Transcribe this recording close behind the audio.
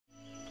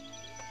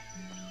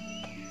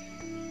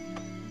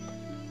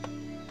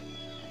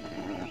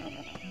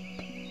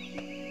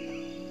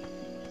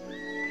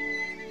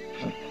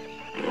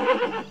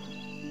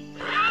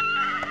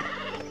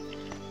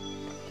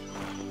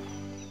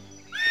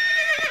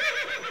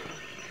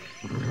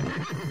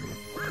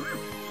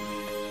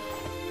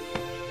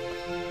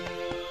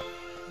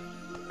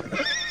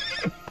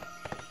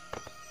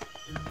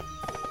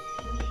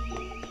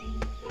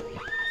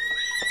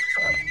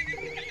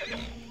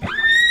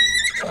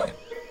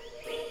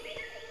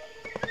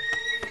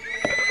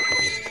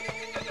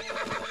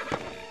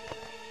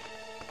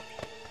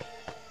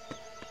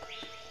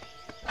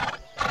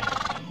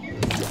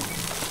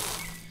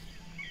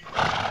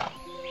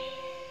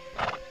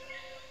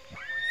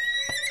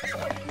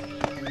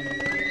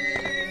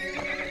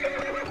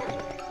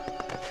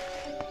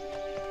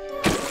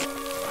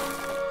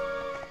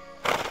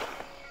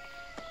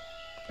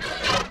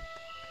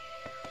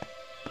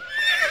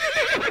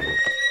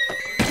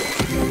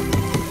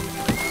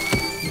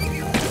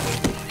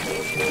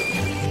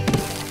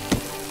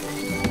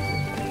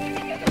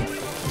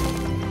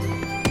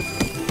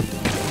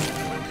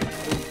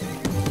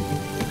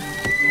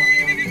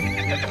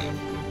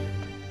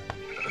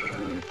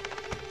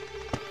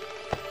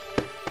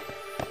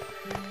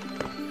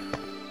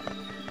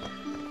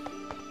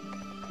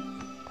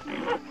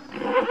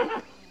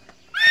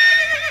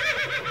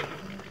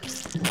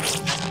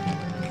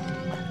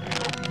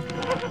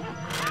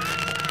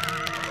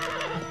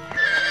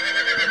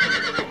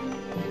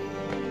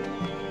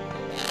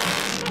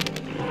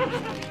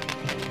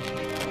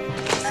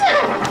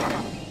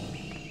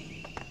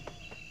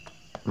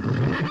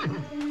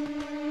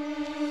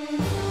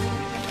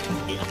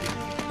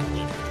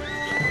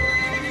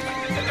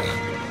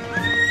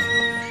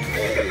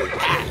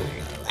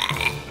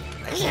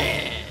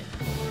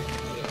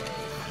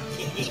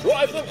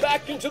Drive them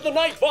back into the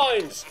night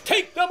vines!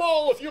 Take them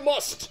all if you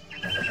must!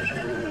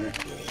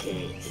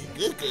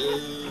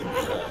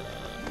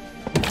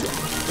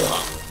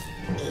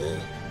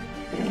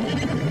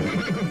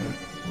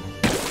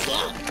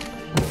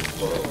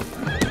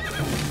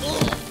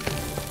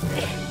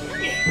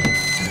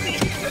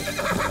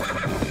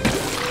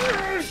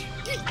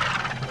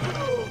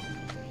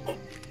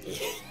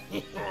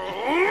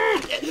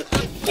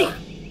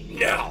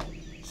 Now,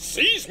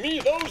 seize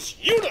me those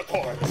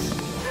unicorns!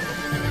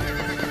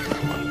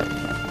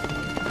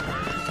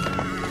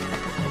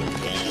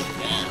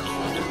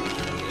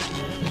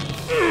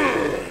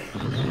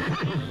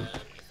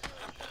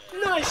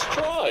 Nice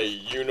try,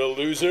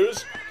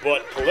 Uni-losers,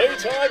 but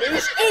playtime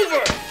is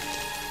over!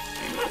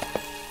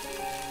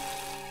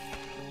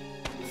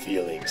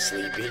 Feeling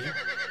sleepy?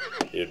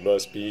 It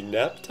must be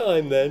nap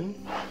time then.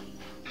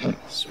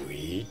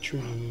 Sweet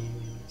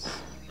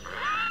dreams.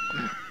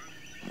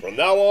 From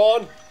now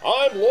on,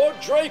 I'm Lord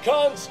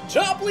Dracon's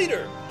top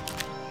leader!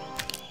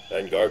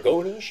 And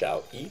Gargona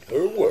shall eat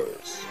her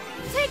words.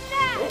 Take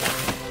that!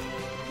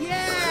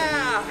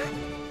 Yeah!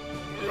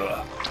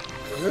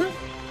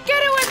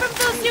 Get away from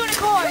those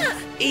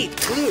unicorns! Eat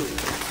glue!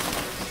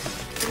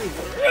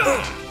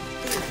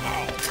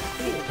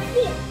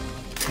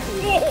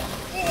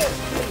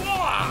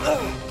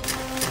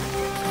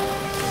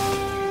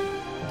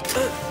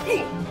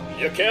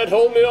 You can't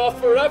hold me off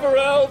forever,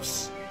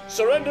 elves!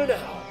 Surrender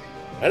now,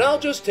 and I'll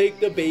just take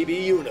the baby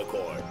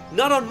unicorn.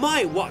 Not on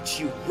my watch,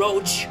 you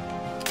roach!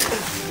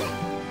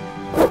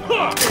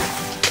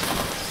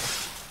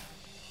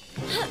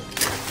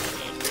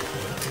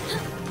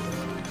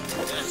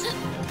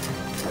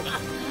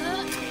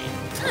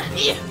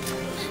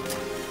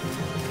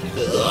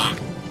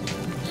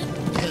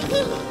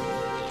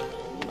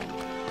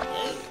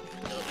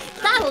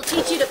 That'll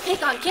teach you to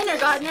pick on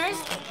kindergartners.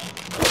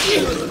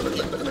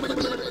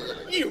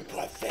 You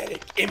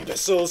pathetic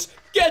imbeciles!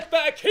 Get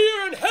back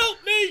here and help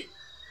me!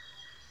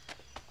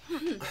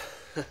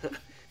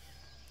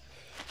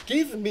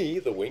 Give me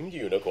the winged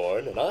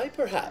unicorn, and I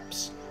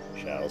perhaps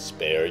shall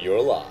spare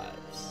your lives.